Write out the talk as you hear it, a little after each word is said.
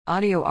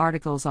Audio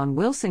articles on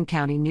Wilson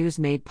County News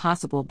made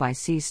possible by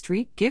C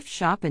Street Gift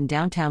Shop in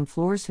downtown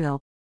Floresville.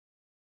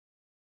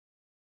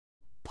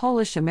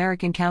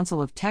 Polish-American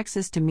Council of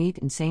Texas to meet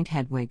in St.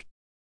 Hedwig.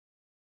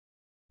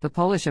 The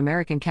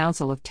Polish-American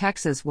Council of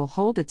Texas will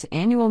hold its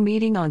annual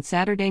meeting on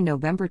Saturday,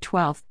 November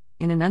 12,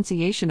 in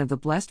Annunciation of the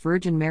Blessed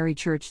Virgin Mary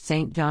Church,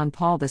 St. John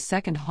Paul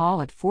II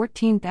Hall at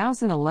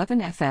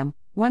 14,011 FM,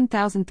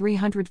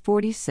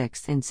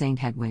 1346 in St.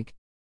 Hedwig.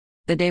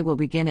 The day will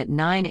begin at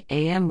 9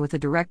 a.m. with a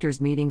directors'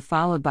 meeting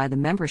followed by the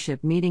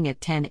membership meeting at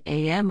 10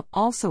 a.m.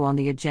 Also on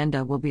the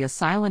agenda will be a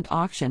silent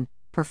auction,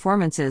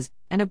 performances,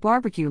 and a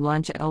barbecue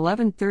lunch at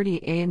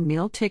 11:30 a.m.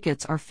 Meal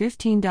tickets are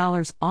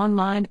 $15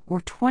 online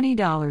or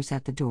 $20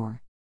 at the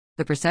door.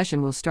 The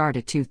procession will start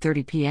at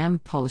 2:30 p.m.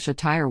 Polish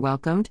attire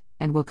welcomed,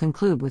 and will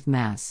conclude with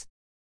Mass.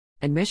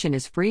 Admission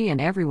is free and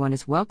everyone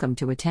is welcome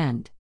to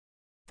attend.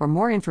 For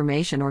more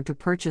information or to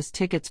purchase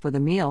tickets for the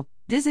meal,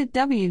 visit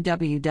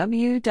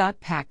www.pax.org.